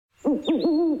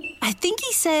I think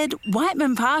he said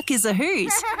Whiteman Park is a hoot.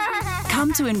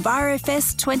 Come to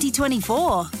EnviroFest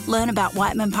 2024. Learn about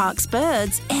Whiteman Park's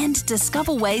birds and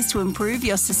discover ways to improve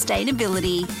your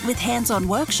sustainability with hands-on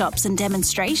workshops and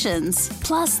demonstrations.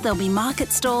 Plus, there'll be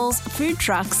market stalls, food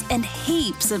trucks and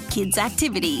heaps of kids'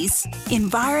 activities.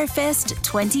 EnviroFest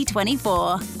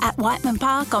 2024 at Whiteman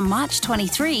Park on March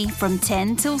 23 from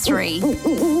 10 till 3.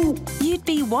 You'd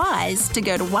be wise to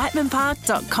go to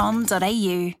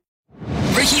whitemanpark.com.au.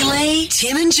 Ricky Lee,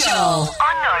 Tim and Joel on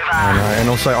Nova. I know, and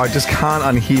also I just can't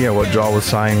unhear what Joel was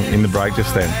saying in the break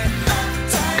just then.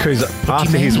 Because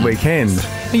after his weekend...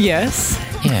 Yes.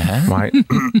 Yeah. Mate,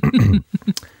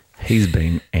 he's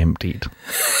been emptied.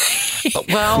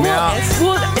 Well,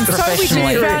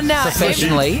 Professionally.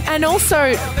 Professionally. And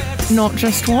also, not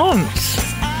just once.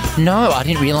 No, I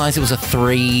didn't realise it was a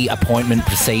 3-appointment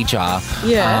procedure.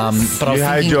 Yes. But I was You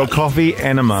had thinking, your coffee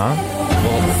enema.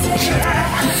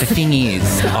 the thing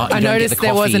is, I noticed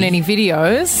there wasn't any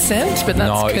videos sent, but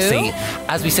that's cool. See,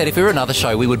 as we said, if we were another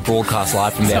show, we would broadcast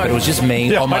live from there, but it was just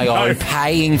me on my own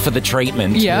paying for the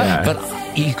treatment. Yeah. But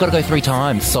you've got to go 3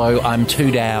 times, so I'm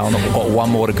 2 down. I've got 1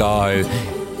 more to go.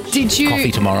 Did you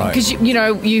Coffee tomorrow? Because you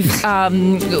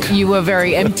were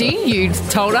very empty. You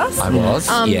told us. I was.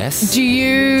 Yes.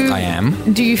 I am.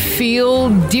 Do you feel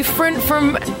different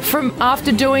from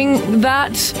after doing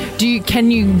that? Do you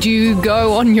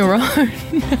go on your own? I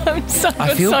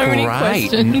feel so great. many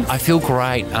questions. I feel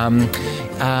great. I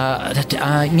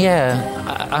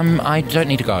don't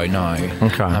need to go. No.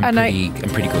 Okay. I'm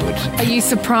pretty good. Are you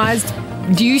surprised?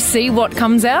 Do you see what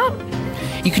comes out?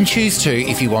 You can choose to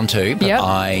if you want to, but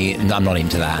I'm not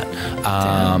into that.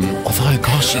 Although,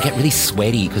 gosh, you get really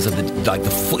sweaty because of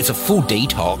it's a full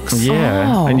detox.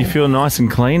 Yeah, Oh. and you feel nice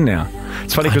and clean now.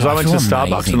 It's funny because I went to feel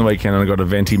Starbucks amazing. on the weekend and I got a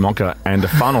venti mocha and a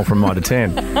funnel from 9 to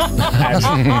 10.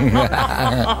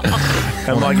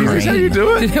 I'm like, is this how you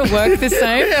do it? Did it work the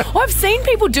same? Oh, I've seen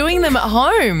people doing them at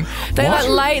home. They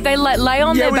lay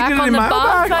on their we back did it on in the mailbag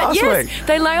bath mat. last Yes, week.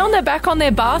 they lay on their back on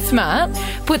their bath mat,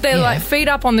 put their feet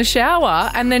up on the shower,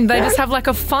 and then they just have like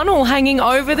a funnel hanging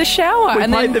over the shower. We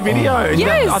and played the video. and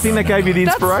Yes. I think that gave you the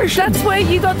inspiration. That's where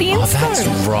you got the Oh, inspo. that's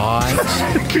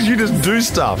right. Because you just do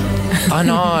stuff. I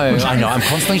know. I'm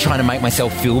constantly trying to make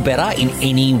myself feel better in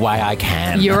any way I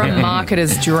can. You're a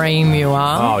marketer's dream, you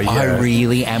are. Oh, yeah. I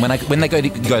really am. When they go to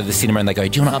the cinema and they go,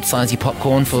 do you want to upsize your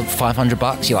popcorn for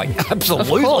 $500? You're like,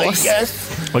 absolutely, course.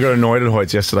 yes. I got annoyed at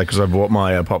Hoyts yesterday because I bought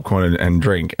my popcorn and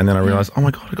drink, and then I realised, oh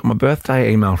my God, I got my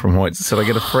birthday email from Hoyts. It said I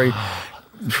get a free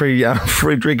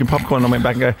drink and popcorn. And I went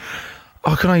back and go,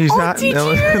 oh, can I use that? did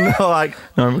and they're like,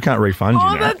 no, we can't refund you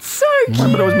Oh, now. that's so cute.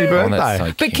 But it was my Oh, birthday. that's so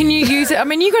But cute. can you use it? I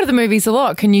mean, you go to the movies a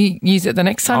lot. Can you use it the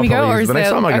next time I'll you go? probably Or use is it the next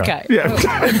there... time I go. Okay. Yeah,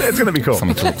 it's going to be cool.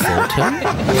 Something to look forward to.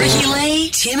 Ricky Lee,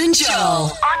 Tim and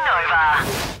Joel on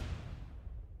Nova.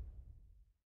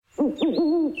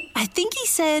 I think he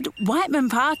said Whiteman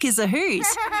Park is a hoot.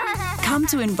 Come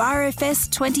to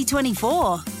EnviroFest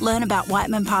 2024. Learn about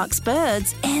Whiteman Park's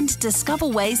birds and discover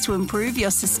ways to improve your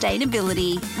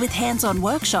sustainability with hands-on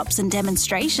workshops and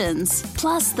demonstrations.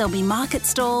 Plus, there'll be market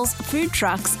stalls, food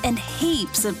trucks and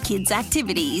heaps of kids'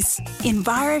 activities.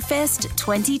 EnviroFest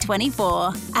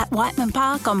 2024 at Whiteman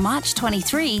Park on March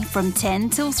 23 from 10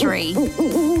 till 3.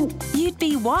 You'd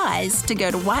be wise to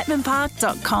go to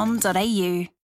whitemanpark.com.au.